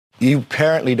You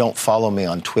apparently don't follow me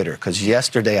on Twitter, because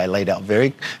yesterday I laid out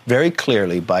very, very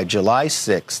clearly by July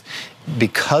 6th,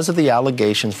 because of the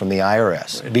allegations from the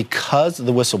IRS, because of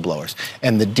the whistleblowers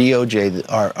and the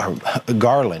DOJ,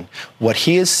 Garland, what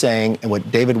he is saying and what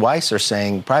David Weiss are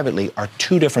saying privately are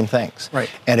two different things.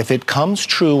 Right. And if it comes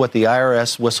true what the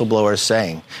IRS whistleblower is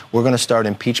saying, we're going to start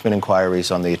impeachment inquiries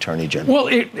on the Attorney General. Well,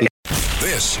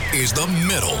 This is The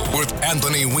Middle with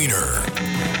Anthony Weiner.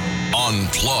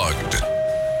 Unplugged.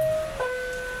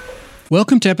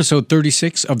 Welcome to episode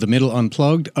 36 of The Middle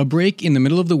Unplugged, a break in the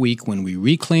middle of the week when we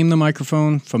reclaim the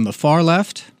microphone from the far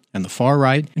left and the far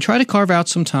right and try to carve out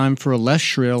some time for a less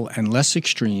shrill and less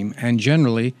extreme and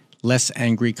generally less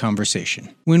angry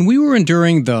conversation. When we were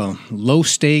enduring the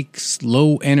low-stakes,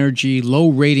 low-energy,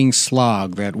 low-rating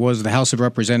slog that was the House of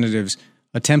Representatives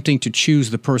attempting to choose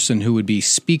the person who would be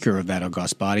Speaker of that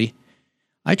august body,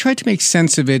 I tried to make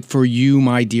sense of it for you,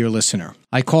 my dear listener.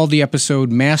 I called the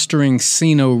episode Mastering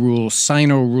Sino Rules, I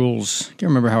can't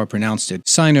remember how I pronounced it,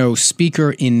 Sino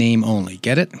Speaker in Name Only.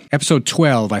 Get it? Episode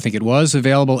 12, I think it was,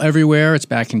 available everywhere. It's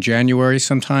back in January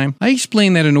sometime. I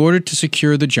explained that in order to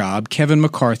secure the job, Kevin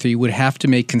McCarthy would have to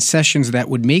make concessions that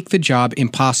would make the job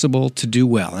impossible to do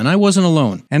well. And I wasn't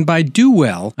alone. And by do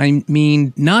well, I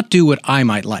mean not do what I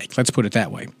might like. Let's put it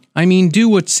that way. I mean do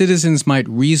what citizens might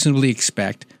reasonably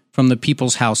expect from the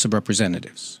People's House of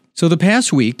Representatives. So the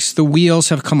past weeks, the wheels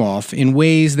have come off in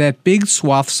ways that big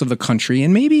swaths of the country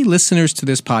and maybe listeners to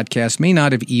this podcast may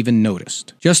not have even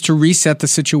noticed. Just to reset the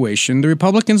situation, the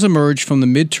Republicans emerged from the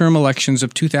midterm elections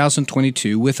of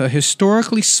 2022 with a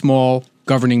historically small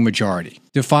governing majority.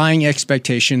 Defying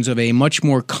expectations of a much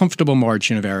more comfortable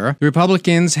margin of error, the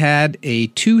Republicans had a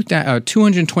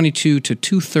 222 to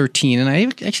 213, and I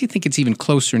actually think it's even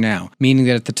closer now, meaning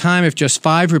that at the time, if just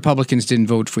 5 Republicans didn't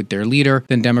vote for their leader,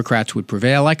 then Democrats would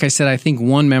prevail. Like I said, I think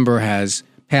one member has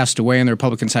passed away on the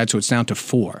Republican side, so it's down to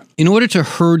 4. In order to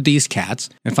herd these cats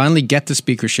and finally get the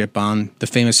speakership on the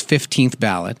famous 15th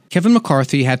ballot, Kevin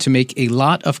McCarthy had to make a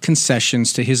lot of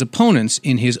concessions to his opponents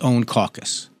in his own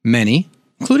caucus. Many,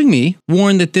 including me,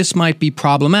 warned that this might be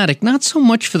problematic, not so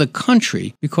much for the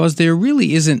country, because there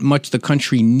really isn't much the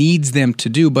country needs them to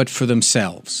do, but for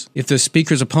themselves. If the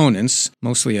speaker's opponents,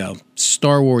 mostly a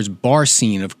Star Wars bar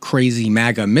scene of crazy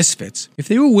MAGA misfits, if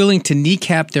they were willing to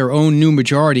kneecap their own new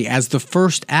majority as the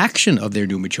first action of their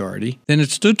new majority, then it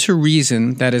stood to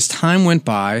reason that as time went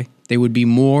by, they would be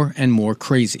more and more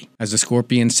crazy. As the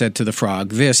scorpion said to the frog,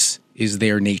 this is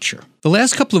their nature. The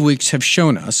last couple of weeks have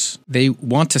shown us they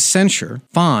want to censure,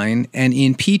 fine, and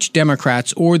impeach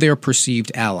Democrats or their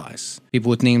perceived allies. People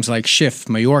with names like Schiff,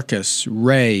 Mayorkas,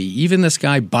 Wray, even this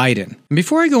guy Biden. And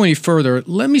before I go any further,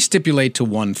 let me stipulate to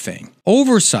one thing.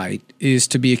 Oversight is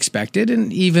to be expected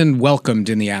and even welcomed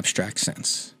in the abstract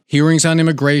sense. Hearings on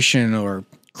immigration or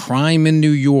crime in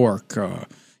New York,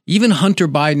 even Hunter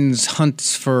Biden's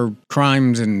hunts for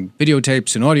crimes and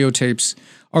videotapes and audio tapes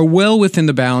are well within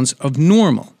the bounds of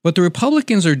normal. But the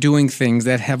Republicans are doing things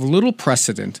that have little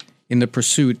precedent in the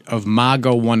pursuit of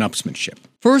MAGA one-upsmanship.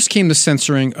 First came the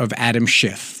censoring of Adam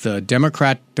Schiff, the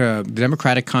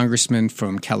Democratic congressman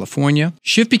from California.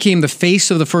 Schiff became the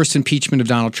face of the first impeachment of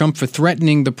Donald Trump for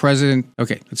threatening the president.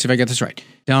 Okay, let's see if I get this right.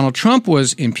 Donald Trump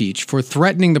was impeached for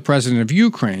threatening the president of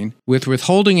Ukraine with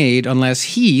withholding aid unless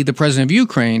he, the president of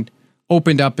Ukraine,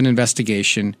 opened up an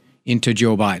investigation into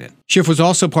Joe Biden. Schiff was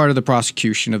also part of the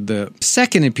prosecution of the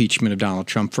second impeachment of Donald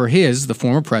Trump for his, the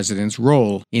former president's,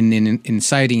 role in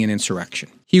inciting an insurrection.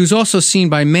 He was also seen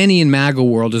by many in MAGA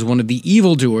world as one of the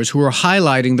evildoers who were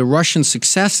highlighting the Russian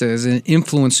successes in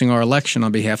influencing our election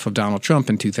on behalf of Donald Trump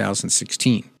in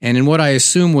 2016. And in what I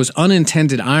assume was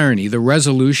unintended irony, the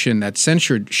resolution that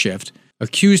censured Schiff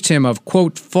accused him of,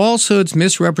 quote, falsehoods,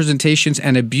 misrepresentations,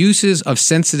 and abuses of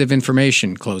sensitive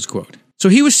information, close quote. So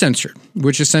he was censored,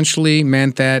 which essentially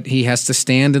meant that he has to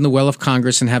stand in the well of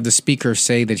Congress and have the speaker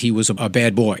say that he was a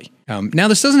bad boy. Now,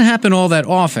 this doesn't happen all that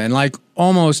often, like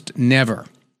almost never.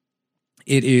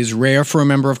 It is rare for a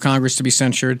member of Congress to be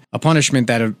censured, a punishment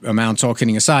that amounts, all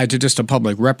kidding aside, to just a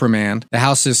public reprimand. The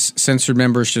House has censored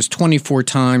members just 24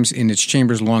 times in its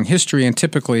chamber's long history, and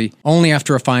typically only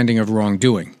after a finding of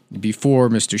wrongdoing. Before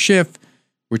Mr. Schiff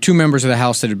were 2 members of the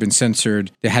House that had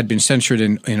been censored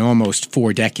in almost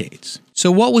 4 decades.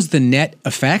 So what was the net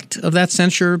effect of that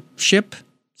censorship?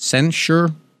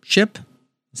 Censorship?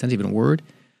 Is that even a word?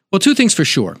 Well, 2 things for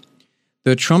sure.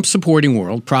 The Trump-supporting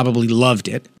world probably loved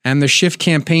it, and the Schiff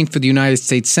campaign for the United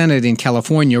States Senate in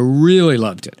California really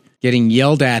loved it. getting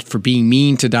yelled at for being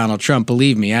mean to Donald Trump.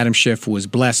 Believe me, Adam Schiff was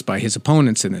blessed by his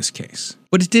opponents in this case.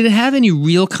 But did it have any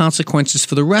real consequences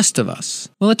for the rest of us?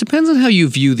 Well, it depends on how you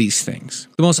view these things.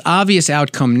 The most obvious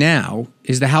outcome now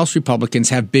is the House Republicans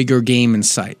have bigger game in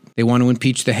sight. They want to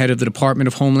impeach the head of the Department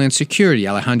of Homeland Security,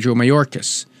 Alejandro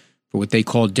Mayorkas, for what they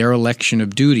call dereliction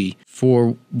of duty,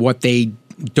 for what they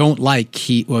don't like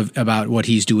about what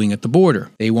he's doing at the border.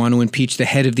 They want to impeach the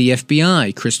head of the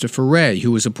FBI, Christopher Wray,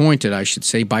 who was appointed, I should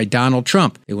say, by Donald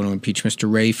Trump. They want to impeach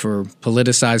Mr. Wray for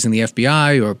politicizing the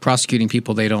FBI or prosecuting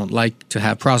people they don't like to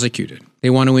have prosecuted.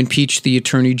 They want to impeach the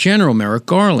Attorney General, Merrick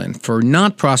Garland, for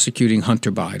not prosecuting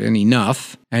Hunter Biden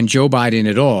enough and Joe Biden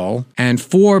at all, and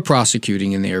for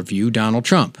prosecuting, in their view, Donald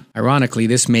Trump. Ironically,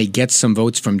 this may get some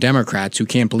votes from Democrats who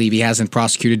can't believe he hasn't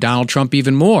prosecuted Donald Trump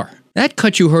even more. That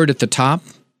cut you heard at the top,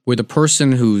 where the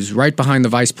person who's right behind the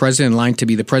vice president in line to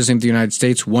be the president of the United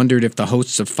States wondered if the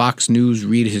hosts of Fox News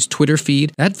read his Twitter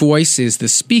feed. That voice is the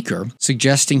speaker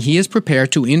suggesting he is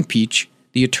prepared to impeach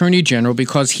the Attorney General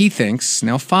because he thinks,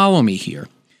 now follow me here,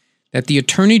 that the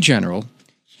Attorney General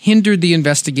hindered the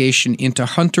investigation into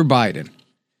Hunter Biden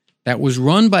that was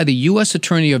run by the U.S.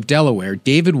 Attorney of Delaware,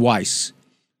 David Weiss,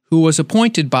 who was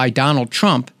appointed by Donald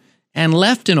Trump and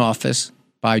left in office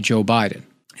by Joe Biden.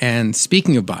 And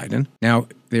speaking of Biden, now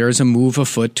there is a move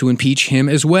afoot to impeach him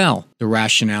as well. The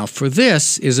rationale for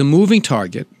this is a moving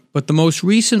target, but the most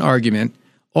recent argument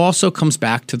also comes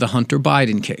back to the Hunter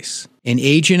Biden case. An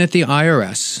agent at the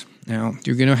IRS, now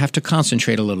you're going to have to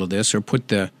concentrate a little this or put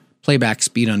the playback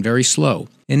speed on very slow.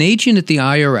 An agent at the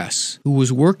IRS who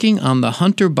was working on the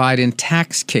Hunter Biden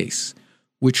tax case,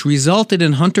 which resulted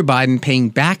in Hunter Biden paying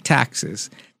back taxes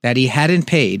that he hadn't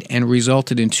paid and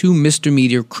resulted in 2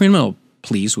 misdemeanor criminal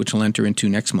pleas, which we'll enter into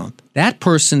next month. That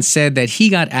person said that he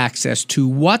got access to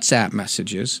WhatsApp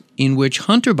messages in which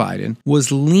Hunter Biden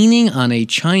was leaning on a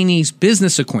Chinese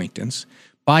business acquaintance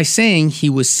by saying he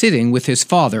was sitting with his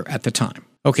father at the time.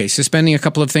 Okay, suspending a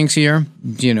couple of things here.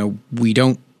 We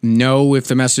don't know if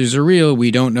the messages are real. We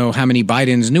don't know how many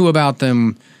Bidens knew about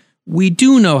them. We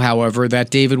do know, however, that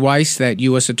David Weiss, that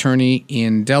U.S. attorney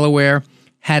in Delaware,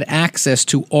 had access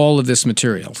to all of this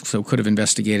material, so could have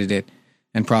investigated it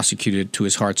and prosecuted to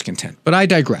his heart's content. But I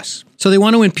digress. So they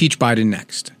want to impeach Biden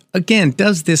next. Again,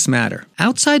 does this matter?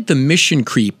 Outside the mission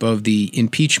creep of the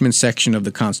impeachment section of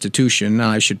the Constitution,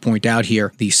 I should point out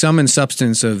here, the sum and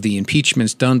substance of the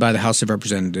impeachments done by the House of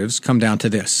Representatives come down to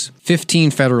this.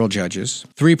 15 federal judges,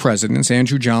 3 presidents,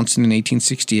 Andrew Johnson in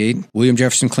 1868, William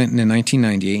Jefferson Clinton in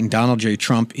 1998, and Donald J.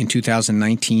 Trump in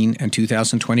 2019 and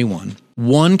 2021,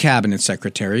 1 cabinet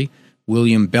secretary,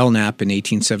 William Belknap in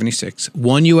 1876,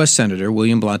 1 U.S. Senator,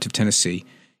 William Blount of Tennessee,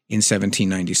 in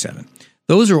 1797.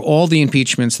 Those are all the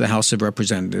impeachments the House of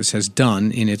Representatives has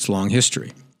done in its long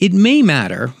history. It may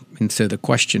matter, and to the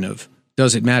question of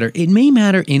does it matter, it may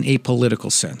matter in a political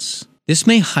sense. This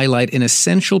may highlight an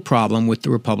essential problem with the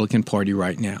Republican Party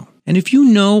right now. And if you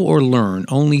know or learn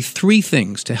only 3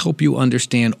 things to help you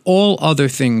understand all other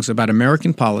things about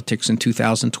American politics in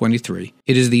 2023,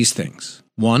 it is these things.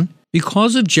 1,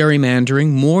 because of gerrymandering,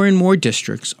 more and more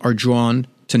districts are drawn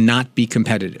to not be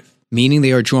competitive, meaning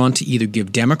they are drawn to either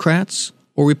give Democrats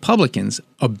or Republicans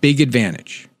a big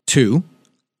advantage. 2,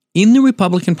 in the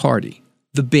Republican Party,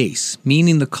 the base,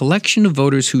 meaning the collection of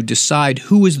voters who decide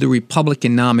who is the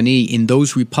Republican nominee in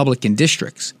those Republican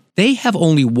districts, they have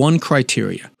only one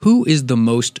criteria: who is the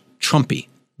most Trumpy,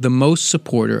 the most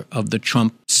supporter of the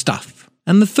Trump stuff.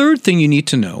 And the third thing you need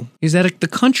to know is that the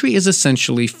country is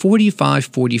essentially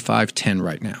 45-45-10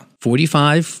 right now.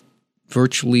 45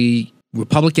 virtually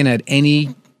Republican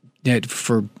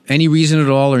for any reason at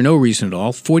all or no reason at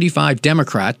all, 45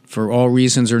 Democrat for all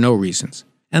reasons or no reasons.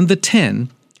 And the 10,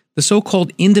 the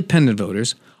so-called independent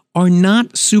voters, are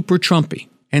not super Trumpy.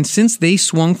 And since they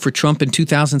swung for Trump in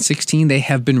 2016, they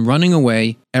have been running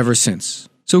away ever since.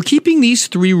 So keeping these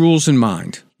 3 rules in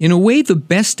mind, in a way the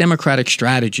best Democratic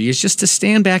strategy is just to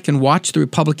stand back and watch the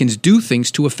Republicans do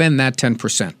things to offend that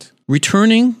 10%.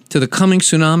 Returning to the coming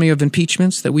tsunami of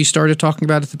impeachments that we started talking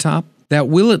about at the top, that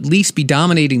will at least be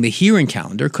dominating the hearing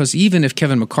calendar, because even if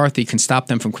Kevin McCarthy can stop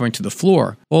them from coming to the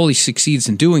floor, all he succeeds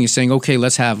in doing is saying, okay,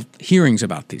 let's have hearings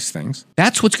about these things.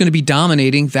 That's what's going to be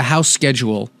dominating the House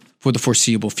schedule for the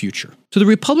foreseeable future. To the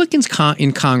Republicans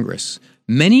in Congress,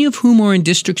 many of whom are in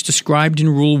districts described in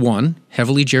Rule 1,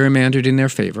 heavily gerrymandered in their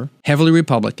favor, heavily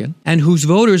Republican, and whose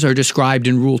voters are described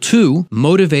in Rule 2,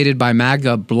 motivated by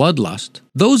MAGA bloodlust,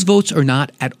 those votes are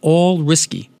not at all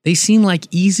risky. They seem like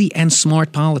easy and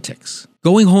smart politics.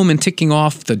 Going home and ticking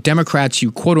off the Democrats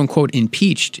you quote-unquote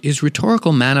impeached is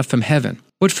rhetorical manna from heaven.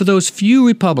 But for those few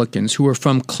Republicans who are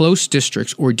from close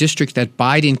districts or districts that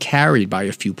Biden carried by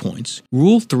a few points,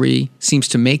 Rule 3 seems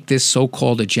to make this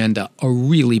so-called agenda a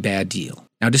really bad deal.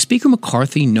 Now, does Speaker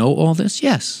McCarthy know all this?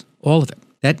 Yes, all of it.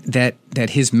 That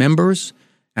his members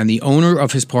and the owner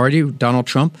of his party, Donald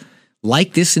Trump,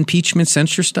 like this impeachment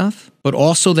censure stuff, but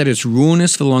also that it's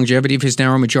ruinous for the longevity of his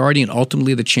narrow majority and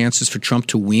ultimately the chances for Trump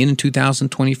to win in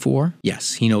 2024?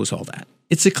 Yes, he knows all that.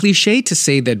 It's a cliche to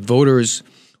say that voters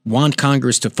want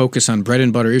Congress to focus on bread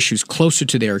and butter issues closer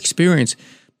to their experience,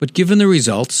 but given the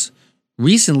results,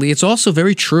 recently it's also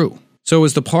very true. So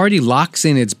as the party locks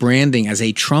in its branding as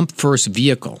a Trump-first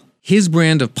vehicle, his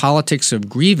brand of politics of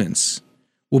grievance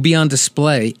will be on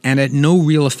display and at no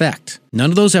real effect.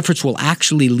 None of those efforts will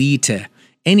actually lead to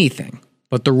anything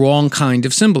but the wrong kind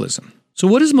of symbolism. So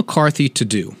what is McCarthy to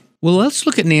do? Well, let's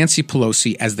look at Nancy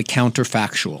Pelosi as the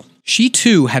counterfactual. She,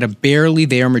 too, had a barely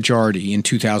there majority in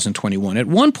 2021. At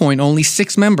one point, only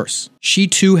 6 members. She,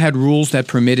 too, had rules that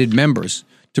permitted members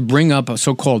to bring up a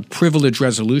so-called privilege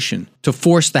resolution to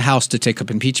force the House to take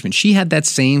up impeachment. She had that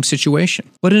same situation.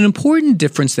 But an important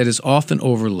difference that is often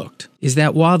overlooked is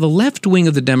that while the left wing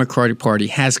of the Democratic Party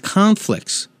has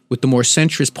conflicts with the more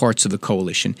centrist parts of the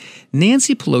coalition,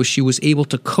 Nancy Pelosi was able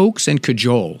to coax and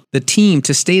cajole the team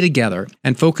to stay together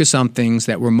and focus on things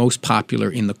that were most popular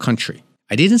in the country.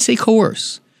 I didn't say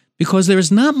coerce, because there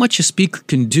is not much a speaker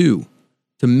can do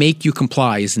to make you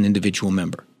comply as an individual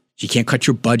member. She can't cut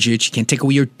your budget. She can't take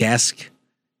away your desk.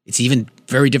 It's even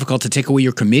very difficult to take away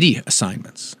your committee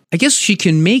assignments. I guess she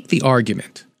can make the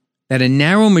argument that a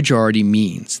narrow majority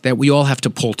means that we all have to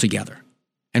pull together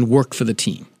and work for the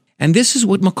team. And this is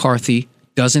what McCarthy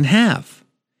doesn't have.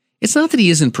 It's not that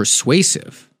he isn't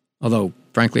persuasive, although,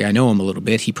 frankly, I know him a little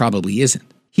bit. He probably isn't.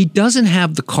 He doesn't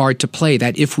have the card to play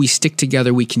that if we stick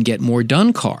together, we can get more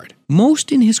done card.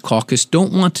 Most in his caucus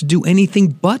don't want to do anything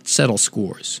but settle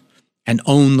scores and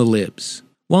own the libs.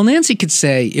 While Nancy could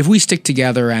say, if we stick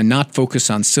together and not focus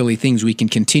on silly things, we can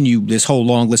continue this whole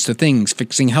long list of things,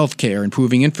 fixing healthcare,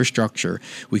 improving infrastructure,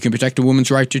 we can protect a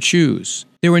woman's right to choose.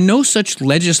 There are no such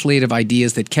legislative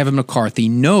ideas that Kevin McCarthy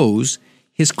knows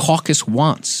his caucus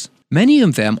wants. Many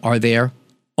of them are there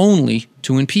only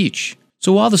to impeach.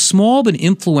 So while the small but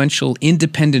influential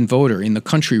independent voter in the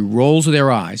country rolls their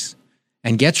eyes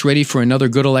and gets ready for another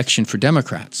good election for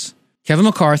Democrats, Kevin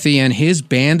McCarthy and his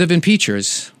band of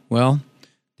impeachers, well,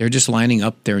 they're just lining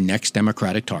up their next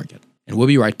Democratic target. And we'll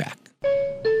be right back.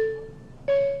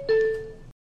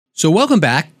 So welcome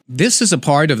back. This is a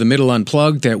part of the Middle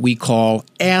Unplugged that we call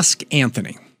Ask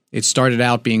Anthony. It started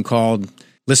out being called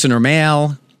Listener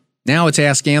Mail. Now it's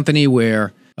Ask Anthony,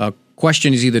 where a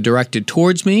question is either directed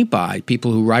towards me by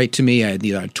people who write to me at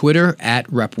either Twitter at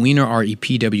RepWeiner,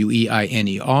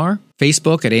 RepWeiner,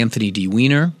 Facebook at Anthony D.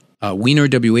 Weiner,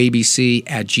 WienerWABC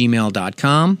at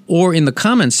gmail.com, or in the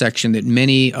comments section that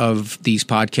many of these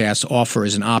podcasts offer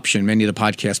as an option, many of the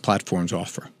podcast platforms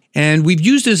offer. And we've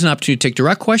used it as an opportunity to take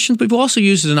direct questions, but we've also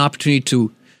used it as an opportunity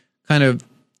to kind of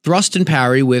thrust and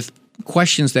parry with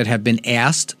questions that have been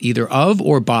asked either of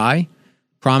or by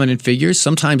prominent figures.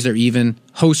 Sometimes they're even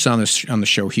hosts on the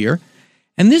show here.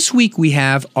 And this week we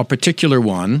have a particular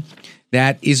one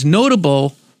that is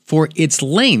notable for its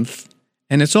length,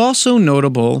 and it's also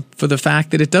notable for the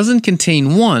fact that it doesn't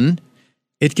contain one,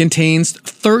 it contains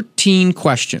 13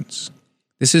 questions.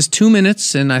 This is 2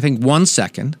 minutes and I think 1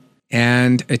 second,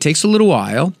 and it takes a little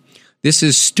while. This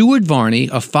is Stuart Varney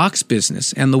of Fox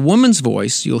Business, and the woman's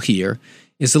voice you'll hear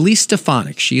is Elise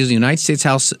Stefanik. She is a United States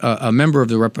House, a member of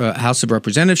the House of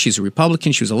Representatives. She's a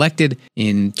Republican. She was elected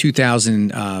in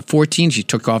 2014. She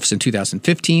took office in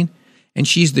 2015. And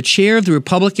she's the chair of the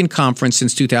Republican Conference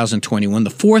since 2021, the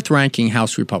 4th-ranking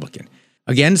House Republican.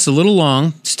 Again, it's a little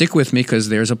long. Stick with me because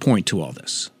there's a point to all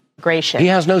this. He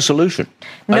has no solution.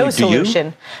 No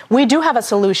solution. We do have a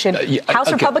solution.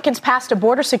 House Republicans passed a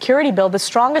border security bill, the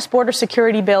strongest border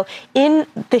security bill in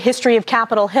the history of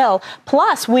Capitol Hill.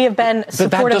 Plus, we have been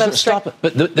supportive of... But that doesn't stop it.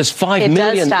 But there's 5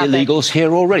 million illegals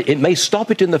here already. It may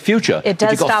stop it in the future. It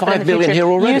does stop it in the future. Here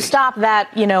already. You stop that,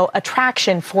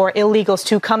 attraction for illegals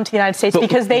to come to the United States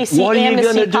because they see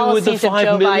amnesty policies of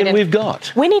Joe Biden. What are you going to do with the 5 million we've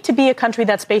got? We need to be a country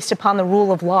that's based upon the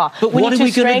rule of law. But what are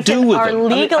we going to do with our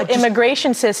legal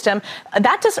immigration system.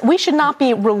 We should not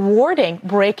be rewarding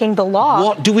breaking the law.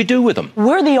 What do we do with them?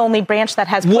 We're the only branch that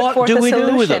has put forth a solution. What do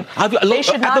we do with them? They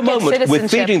should not get citizenship. We're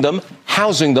feeding them,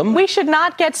 housing them. We should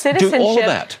not get citizenship. Do all of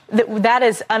that. That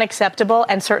is unacceptable,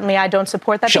 and certainly I don't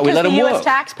support that. Shall we let them work? work? U.S.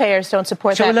 taxpayers don't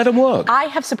support that. Shall we let them work? I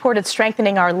have supported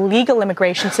strengthening our legal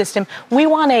immigration system. We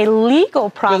want a legal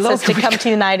process to come to the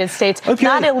United States,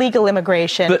 not illegal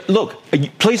immigration. But look,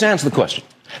 please answer the question.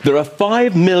 There are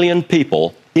 5 million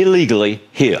people illegally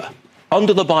here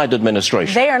under the Biden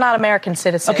administration. They are not American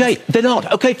citizens. Okay, they're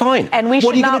not. Okay, fine. And we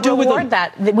should not reward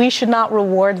that. We should not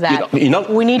reward that.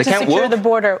 We need to secure the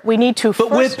border. We need to.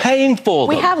 But we're paying for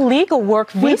them. We have legal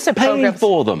work visa programs. We're paying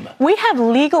for them. We have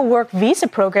legal work visa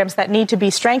programs that need to be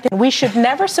strengthened. We should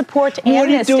never support amnesty. What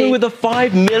are you doing with the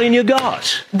 5 million you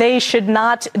got? They should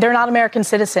not. They're not American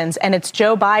citizens, and it's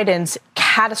Joe Biden's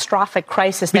catastrophic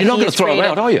crisis that he has created. But you're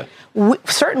not going to throw them out, are you?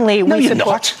 Certainly, no, we you're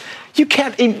support. Not. You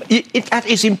can't. That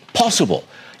is impossible.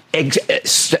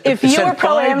 If you're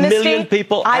pro-amnesty,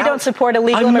 I don't support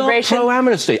illegal immigration. I'm not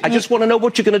pro-amnesty. I just want to know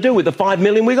what you're going to do with the 5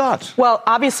 million we got. Well,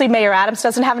 obviously, Mayor Adams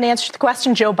doesn't have an answer to the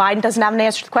question. Joe Biden doesn't have an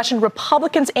answer to the question.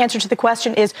 Republicans' answer to the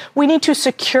question is we need to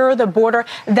secure the border.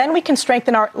 Then we can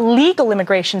strengthen our legal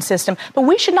immigration system. But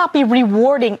we should not be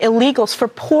rewarding illegals for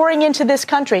pouring into this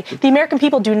country. The American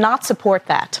people do not support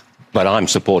that. But I'm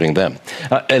supporting them.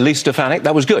 Elise Stefanik,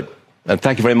 that was good. And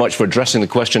thank you very much for addressing the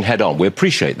question head on. We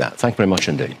appreciate that. Thank you very much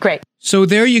indeed. Great. So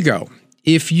there you go.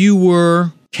 If you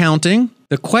were counting,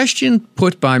 the question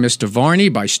put by Mr. Varney,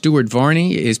 by Stuart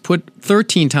Varney, is put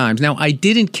 13 times. Now, I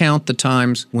didn't count the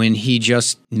times when he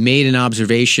just made an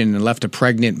observation and left a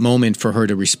pregnant moment for her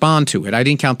to respond to it. I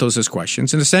didn't count those as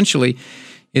questions. And essentially,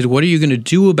 is what are you going to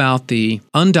do about the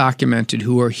undocumented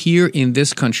who are here in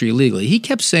this country illegally? He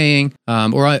kept saying,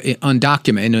 or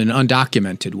undocumented, in an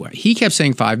undocumented way. He kept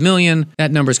saying 5 million.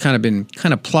 That number's kind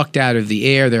of plucked out of the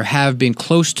air. There have been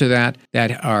close to that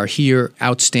are here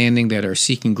outstanding, that are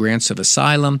seeking grants of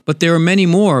asylum. But there are many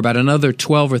more, about another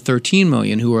 12 or 13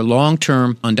 million, who are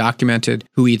long-term undocumented,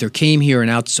 who either came here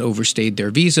and overstayed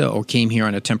their visa or came here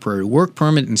on a temporary work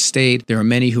permit and stayed. There are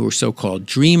many who are so-called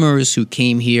dreamers who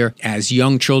came here as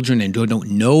young children and don't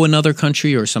know another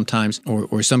country, or sometimes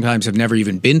have never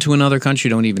even been to another country,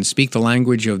 don't even speak the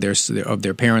language of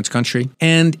their parents' country.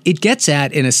 And it gets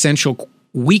at an essential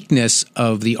weakness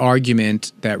of the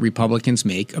argument that Republicans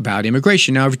make about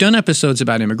immigration. Now, I've done episodes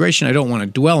about immigration. I don't want to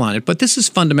dwell on it, but this is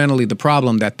fundamentally the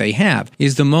problem that they have,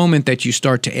 is the moment that you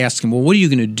start to ask them, well, what are you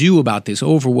going to do about this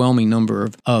overwhelming number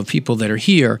of people that are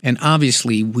here? And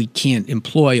obviously, we can't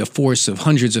employ a force of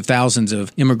hundreds of thousands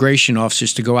of immigration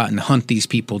officers to go out and hunt these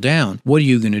people down. What are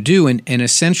you going to do? And an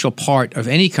essential part of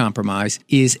any compromise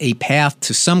is a path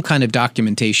to some kind of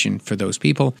documentation for those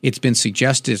people. It's been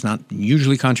suggested, it's not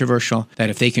usually controversial, that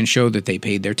if they can show that they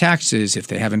paid their taxes, if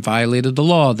they haven't violated the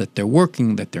law, that they're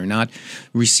working, that they're not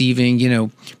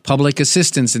receiving, public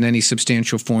assistance in any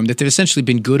substantial form, that they've essentially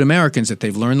been good Americans, that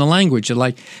they've learned the language,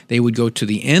 that they would go to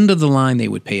the end of the line, they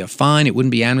would pay a fine. It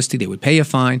wouldn't be amnesty. They would pay a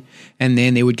fine, and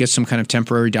then they would get some kind of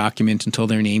temporary document until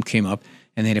their name came up,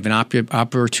 and they'd have an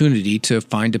opportunity to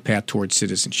find a path towards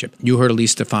citizenship. You heard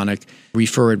Elise Stefanik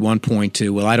refer at one point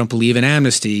to, well, I don't believe in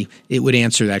amnesty. It would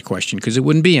answer that question because it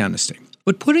wouldn't be amnesty.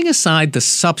 But putting aside the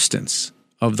substance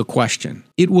of the question,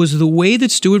 it was the way that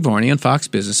Stuart Varney on Fox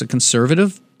Business, a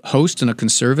conservative host and a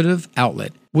conservative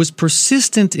outlet, was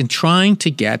persistent in trying to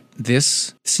get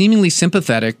this seemingly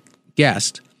sympathetic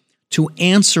guest to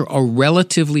answer a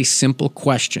relatively simple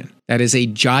question that is a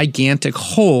gigantic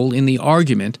hole in the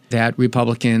argument that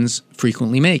Republicans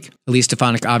frequently make. Elise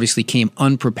Stefanik obviously came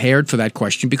unprepared for that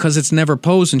question because it's never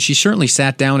posed, and she certainly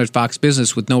sat down at Fox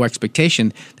Business with no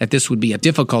expectation that this would be a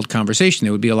difficult conversation.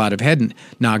 There would be a lot of head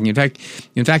nodding. In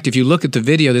fact, if you look at the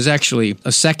video, there's actually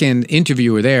a second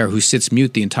interviewer there who sits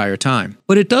mute the entire time.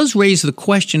 But it does raise the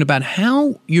question about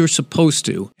how you're supposed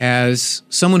to, as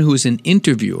someone who is an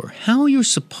interviewer, how you're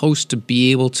supposed to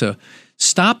be able to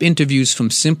stop interviews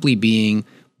from simply being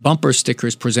bumper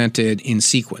stickers presented in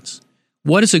sequence.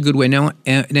 What is a good way? Now,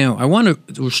 I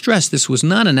want to stress this was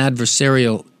not an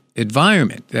adversarial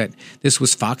environment, that this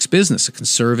was Fox Business, a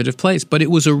conservative place, but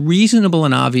it was a reasonable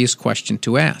and obvious question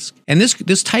to ask. And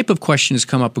this type of question has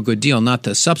come up a good deal, not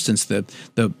the substance,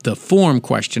 the form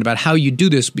question about how you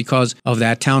do this, because of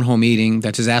that town hall meeting,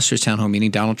 that disastrous town hall meeting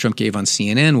Donald Trump gave on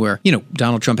CNN, where,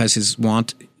 Donald Trump has his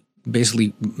wont,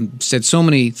 basically said so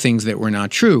many things that were not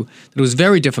true that it was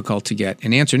very difficult to get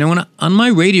an answer. Now, on my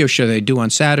radio show that I do on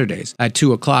Saturdays at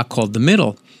 2 o'clock called The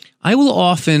Middle, I will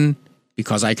often,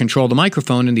 because I control the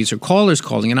microphone and these are callers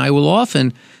calling, and I will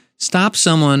often stop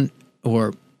someone,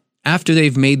 or after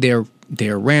they've made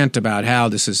their rant about how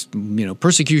this is,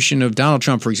 persecution of Donald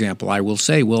Trump, for example, I will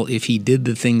say, well, if he did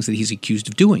the things that he's accused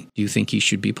of doing, do you think he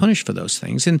should be punished for those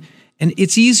things? And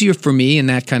it's easier for me in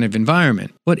that kind of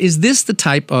environment. But is this the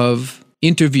type of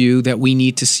interview that we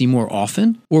need to see more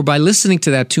often? Or by listening to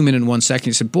that 2 minute and 1 second,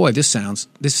 you said, boy, this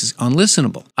is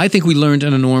unlistenable. I think we learned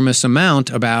an enormous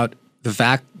amount about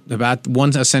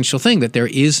one essential thing, that there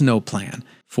is no plan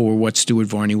for what Stuart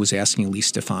Varney was asking Elise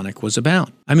Stefanik was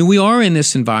about. I mean, we are in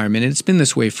this environment, and it's been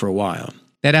this way for a while,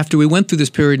 that after we went through this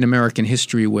period in American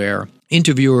history where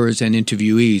interviewers and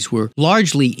interviewees were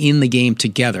largely in the game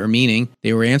together, meaning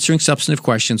they were answering substantive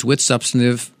questions with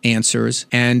substantive answers,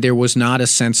 and there was not a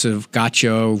sense of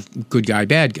gotcha, good guy,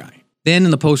 bad guy. Then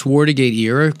in the post-Watergate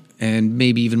era, and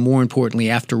maybe even more importantly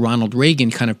after Ronald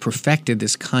Reagan kind of perfected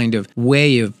this kind of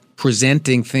way of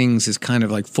presenting things as kind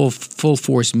of like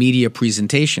full-force media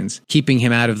presentations, keeping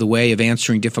him out of the way of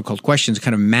answering difficult questions,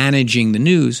 kind of managing the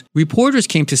news, reporters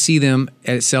came to see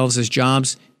themselves as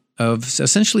jobs of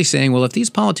essentially saying, well, if these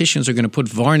politicians are going to put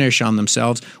varnish on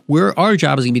themselves, our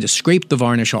job is going to be to scrape the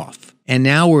varnish off. And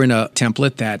now we're in a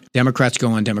template that Democrats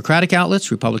go on Democratic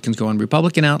outlets, Republicans go on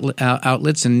Republican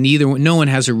outlets, and no one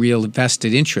has a real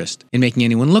vested interest in making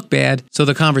anyone look bad, so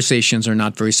the conversations are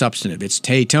not very substantive. It's,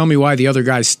 hey, tell me why the other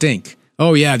guys stink.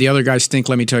 Oh, yeah, the other guys stink.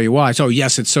 Let me tell you why. So,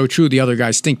 yes, it's so true. The other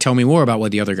guys stink. Tell me more about why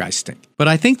the other guys stink. But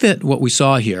I think that what we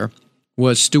saw here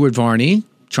was Stuart Varney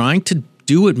trying to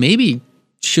do what maybe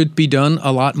should be done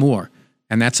a lot more,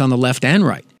 and that's on the left and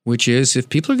right, which is if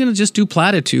people are going to just do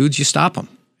platitudes, you stop them.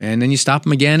 And then you stop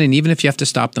them again, and even if you have to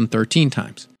stop them 13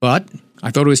 times. But I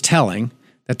thought it was telling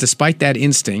that despite that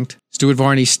instinct, Stuart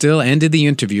Varney still ended the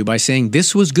interview by saying,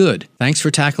 "This was good. Thanks for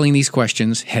tackling these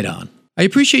questions head on." I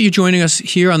appreciate you joining us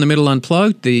here on The Middle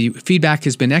Unplugged. The feedback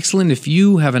has been excellent. If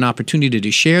you have an opportunity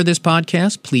to share this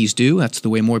podcast, please do. That's the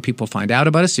way more people find out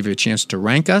about us. If you have a chance to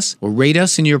rank us or rate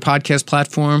us in your podcast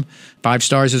platform, 5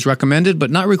 stars is recommended,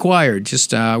 but not required.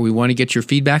 Just we want to get your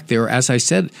feedback. There are, as I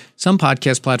said, some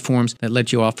podcast platforms that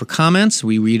let you offer comments.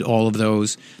 We read all of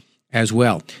those as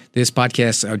well. This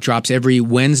podcast drops every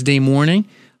Wednesday morning.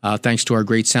 Thanks to our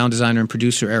great sound designer and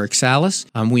producer, Eric Salas.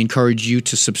 We encourage you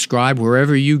to subscribe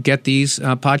wherever you get these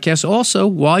podcasts. Also,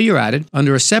 while you're at it,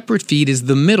 under a separate feed is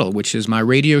The Middle, which is my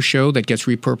radio show that gets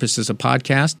repurposed as a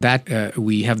podcast. That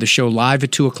we have the show live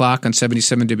at 2 o'clock on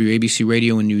 77 WABC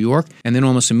Radio in New York. And then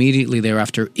almost immediately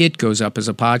thereafter, it goes up as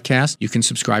a podcast. You can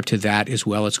subscribe to that as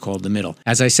well. It's called The Middle.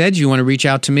 As I said, you want to reach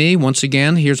out to me. Once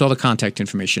again, here's all the contact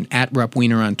information. At Rep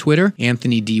Weiner on Twitter,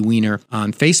 Anthony D. Weiner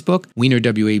on Facebook,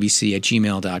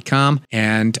 WeinerWABC@gmail.com.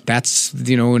 And that's,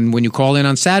 and when you call in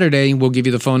on Saturday, we'll give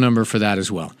you the phone number for that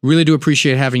as well. Really do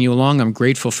appreciate having you along. I'm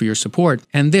grateful for your support.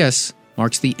 And this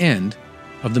marks the end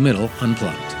of The Middle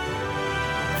Unplugged.